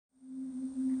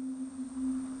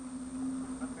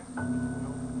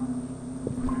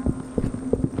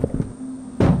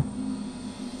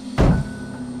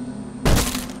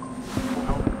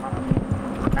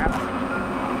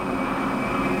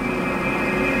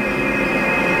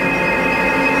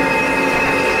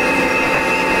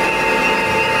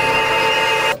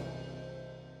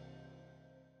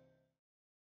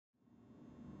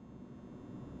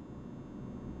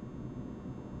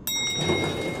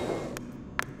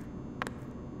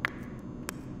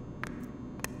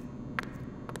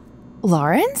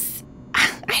Lawrence?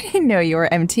 I didn't know you were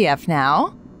MTF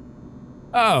now.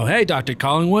 Oh, hey, Dr.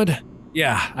 Collingwood.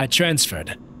 Yeah, I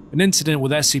transferred. An incident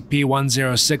with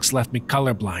SCP-106 left me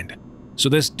colorblind, so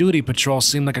this duty patrol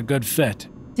seemed like a good fit.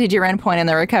 Did you run point in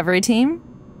the recovery team?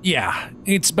 Yeah,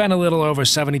 it's been a little over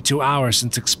 72 hours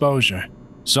since exposure.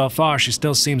 So far, she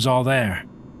still seems all there.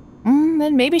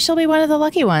 Then maybe she'll be one of the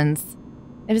lucky ones.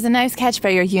 It was a nice catch by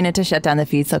your unit to shut down the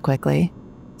feed so quickly.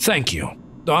 Thank you,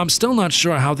 though I'm still not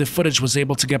sure how the footage was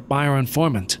able to get by our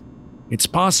informant. It's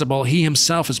possible he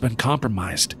himself has been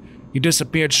compromised. He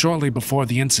disappeared shortly before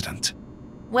the incident.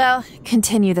 Well,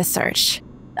 continue the search.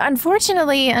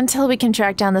 Unfortunately, until we can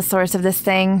track down the source of this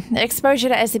thing, exposure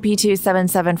to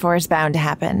SCP-2774 is bound to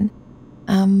happen.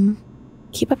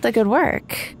 Keep up the good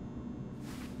work.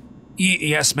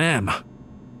 Yes, ma'am.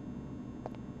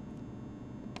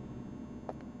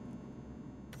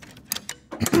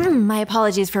 My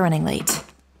apologies for running late.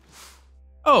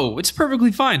 Oh, it's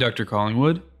perfectly fine, Dr.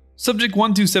 Collingwood. Subject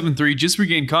 1273 just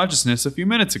regained consciousness a few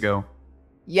minutes ago.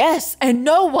 Yes, and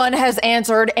no one has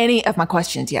answered any of my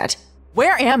questions yet.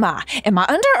 Where am I? Am I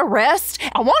under arrest?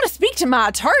 I want to speak to my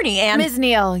attorney and— Ms.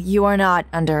 Neal, you are not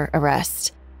under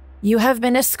arrest. You have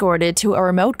been escorted to a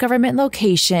remote government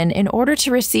location in order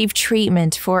to receive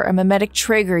treatment for a mimetic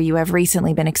trigger you have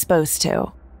recently been exposed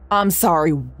to. I'm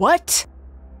sorry, what?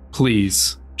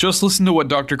 Please, just listen to what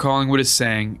Dr. Collingwood is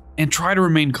saying and try to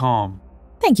remain calm.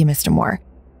 Thank you, Mr. Moore.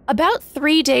 About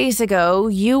 3 days ago,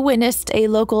 you witnessed a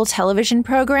local television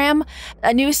program,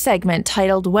 a new segment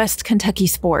titled West Kentucky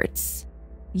Sports.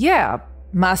 Yeah,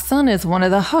 my son is one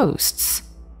of the hosts.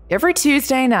 Every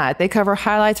Tuesday night, they cover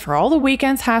highlights for all the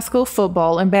weekend's high school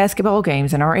football and basketball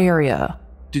games in our area.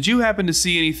 Did you happen to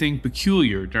see anything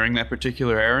peculiar during that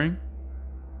particular airing?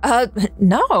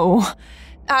 No.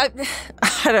 I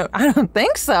don't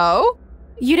think so.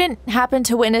 You didn't happen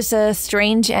to witness a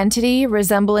strange entity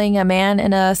resembling a man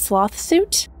in a sloth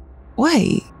suit?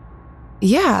 Wait.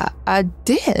 Yeah, I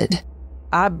did.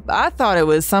 I thought it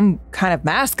was some kind of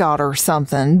mascot or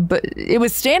something, but it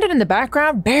was standing in the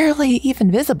background, barely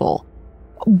even visible.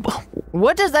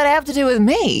 What does that have to do with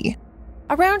me?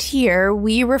 Around here,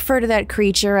 we refer to that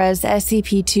creature as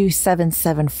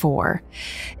SCP-2774.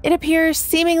 It appears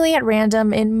seemingly at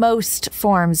random in most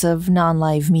forms of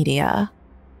non-live media.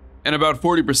 And about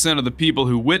 40% of the people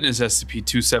who witness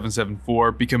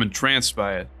SCP-2774 become entranced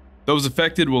by it. Those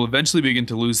affected will eventually begin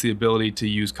to lose the ability to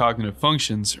use cognitive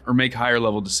functions or make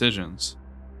higher-level decisions.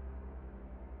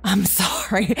 I'm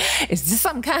sorry. Is this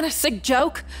some kind of sick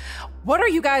joke? What are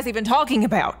you guys even talking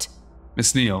about?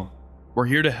 Miss Neal, we're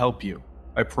here to help you.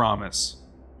 I promise.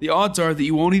 The odds are that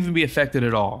you won't even be affected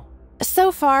at all.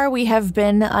 So far, we have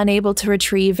been unable to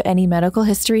retrieve any medical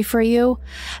history for you.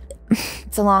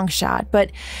 It's a long shot,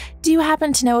 but do you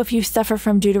happen to know if you suffer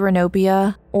from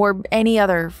deuteranopia or any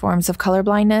other forms of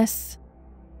colorblindness?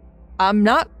 I'm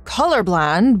not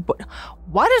colorblind, but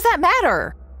why does that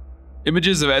matter?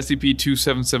 Images of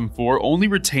SCP-2774 only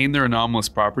retain their anomalous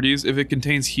properties if it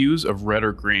contains hues of red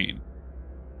or green.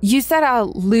 You said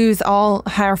I'll lose all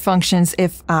higher functions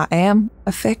if I am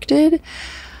affected?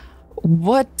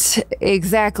 What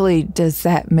exactly does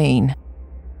that mean?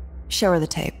 Show her the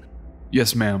tape.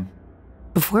 Yes, ma'am.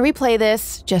 Before we play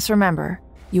this, just remember,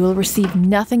 you will receive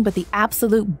nothing but the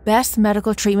absolute best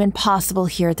medical treatment possible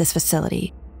here at this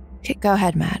facility. Okay, go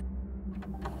ahead, Matt.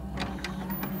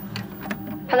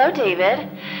 Hello, David.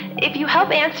 If you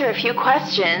help answer a few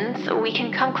questions, we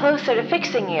can come closer to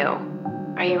fixing you.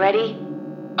 Are you ready?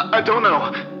 I don't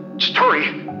know. Just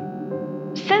hurry.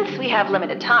 Since we have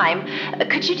limited time,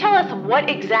 could you tell us what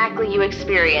exactly you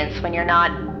experience when you're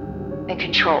not in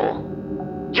control?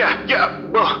 Yeah,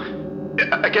 well,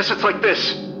 I guess it's like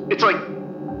this. It's like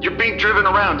you're being driven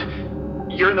around.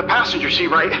 You're in the passenger seat,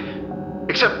 right?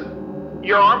 Except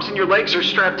your arms and your legs are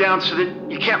strapped down so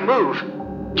that you can't move.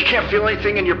 You can't feel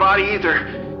anything in your body either.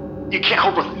 You can't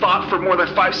hold a thought for more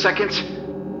than 5 seconds.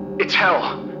 It's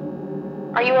hell.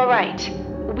 Are you alright?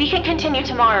 We can continue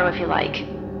tomorrow if you like.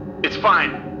 It's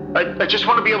fine. I just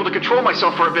want to be able to control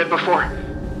myself for a bit before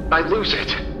I lose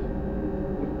it.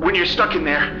 When you're stuck in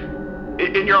there,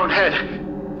 in your own head,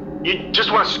 you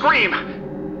just want to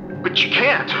scream, but you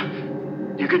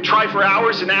can't. You could try for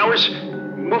hours and hours,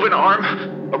 move an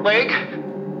arm, a leg,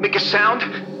 make a sound.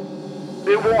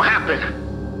 It won't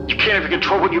happen. You can't even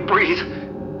control when you breathe.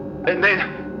 And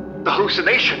then, the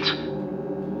hallucinations.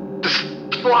 The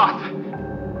sloth.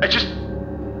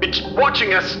 It's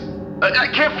watching us. I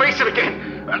can't face it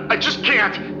again. I just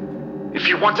can't. If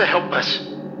you want to help us,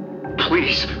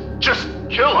 please, just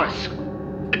kill us.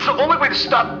 It's the only way to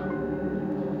stop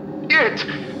it.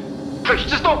 Please,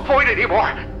 just don't point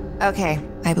anymore. Okay,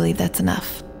 I believe that's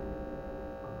enough.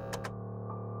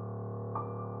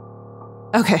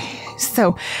 Okay,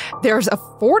 so there's a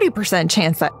 40%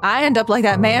 chance that I end up like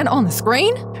that man on the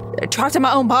screen? Trapped in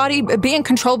my own body, being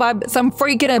controlled by some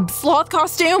freak in a sloth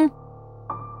costume?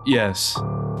 Yes.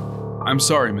 I'm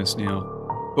sorry, Miss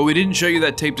Neal, but we didn't show you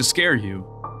that tape to scare you.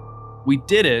 We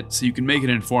did it so you can make an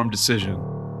informed decision.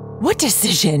 What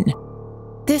decision?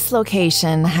 This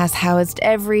location has housed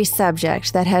every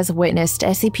subject that has witnessed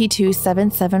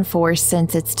SCP-2774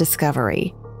 since its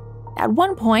discovery. At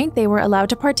one point, they were allowed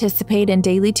to participate in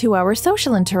daily 2-hour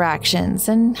social interactions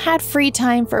and had free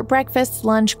time for breakfast,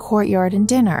 lunch, courtyard, and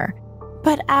dinner.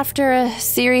 But after a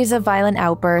series of violent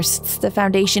outbursts, the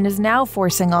Foundation is now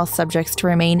forcing all subjects to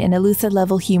remain in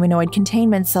Elusa-level humanoid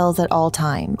containment cells at all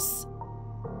times.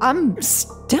 I'm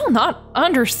still not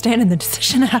understanding the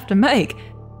decision I have to make.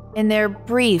 In their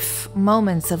brief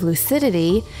moments of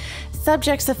lucidity,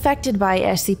 subjects affected by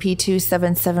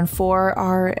SCP-2774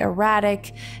 are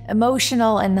erratic,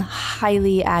 emotional, and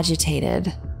highly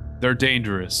agitated. They're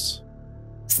dangerous.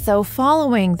 So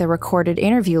following the recorded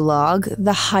interview log,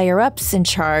 the higher-ups in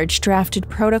charge drafted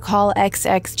Protocol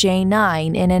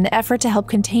XXJ9 in an effort to help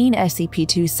contain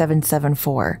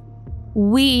SCP-2774.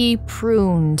 We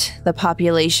pruned the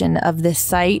population of this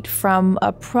site from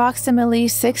approximately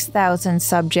 6,000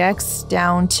 subjects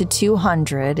down to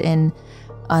 200 in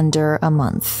under a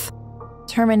month.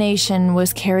 Termination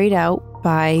was carried out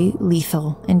by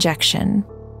lethal injection.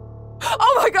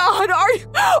 Oh my god,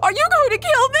 are you going to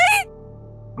kill me?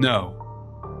 No.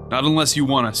 Not unless you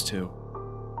want us to.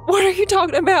 What are you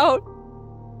talking about?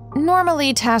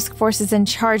 Normally, task forces in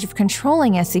charge of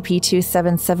controlling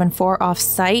SCP-2774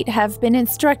 off-site have been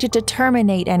instructed to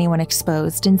terminate anyone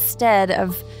exposed instead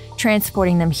of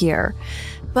transporting them here.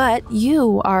 But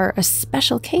you are a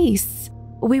special case.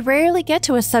 We rarely get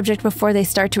to a subject before they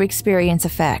start to experience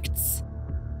effects.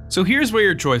 So here's where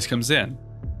your choice comes in.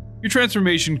 Your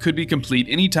transformation could be complete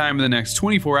any time in the next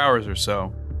 24 hours or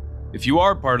so. If you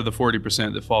are part of the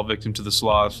 40% that fall victim to the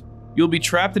sloth, you'll be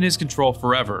trapped in his control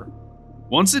forever.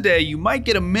 Once a day, you might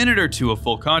get a minute or two of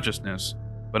full consciousness,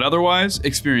 but otherwise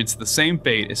experience the same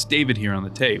fate as David here on the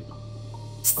tape.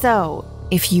 So,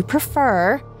 if you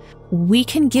prefer, we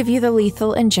can give you the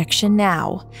lethal injection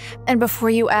now. And before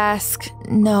you ask,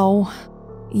 no,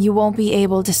 you won't be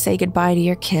able to say goodbye to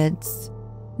your kids.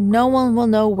 No one will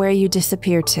know where you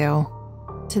disappear to.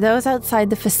 To those outside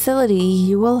the facility,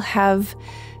 you will have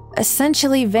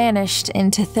essentially vanished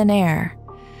into thin air.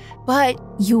 But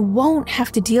you won't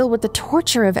have to deal with the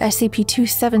torture of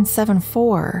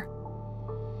SCP-2774.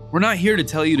 We're not here to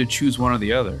tell you to choose one or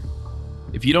the other.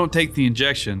 If you don't take the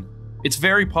injection, it's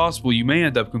very possible you may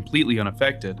end up completely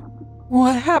unaffected.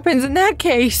 What happens in that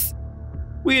case?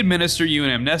 We administer you an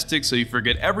amnestic so you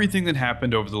forget everything that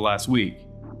happened over the last week.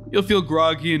 You'll feel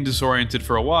groggy and disoriented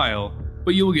for a while,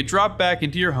 but you will get dropped back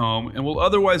into your home and will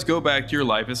otherwise go back to your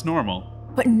life as normal.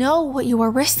 But know what you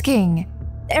are risking.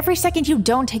 Every second you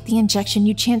don't take the injection,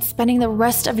 you chance spending the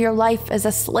rest of your life as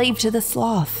a slave to the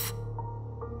sloth.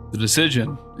 The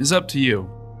decision is up to you.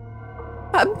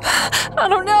 I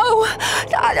don't know.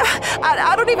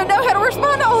 I don't even know how to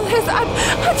respond to all this. I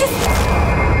just...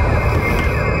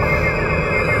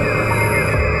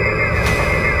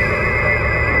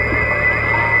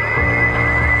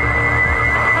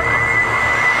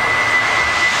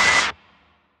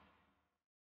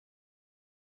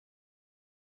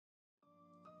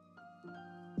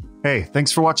 Hey,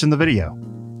 thanks for watching the video.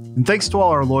 And thanks to all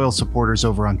our loyal supporters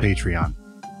over on Patreon.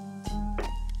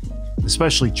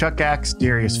 Especially Chuck Axe,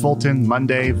 Darius Fulton,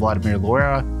 Monday, Vladimir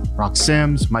Loera, Rock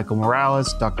Sims, Michael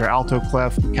Morales, Dr. Alto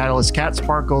Clef, Catalyst Cat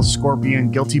Sparkles, Scorpion,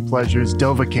 Guilty Pleasures,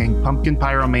 Dova King, Pumpkin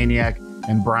Pyromaniac,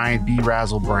 and Brian B.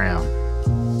 Razzle Brown.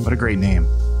 What a great name.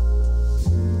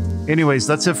 Anyways,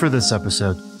 that's it for this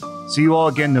episode. See you all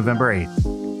again November 8th.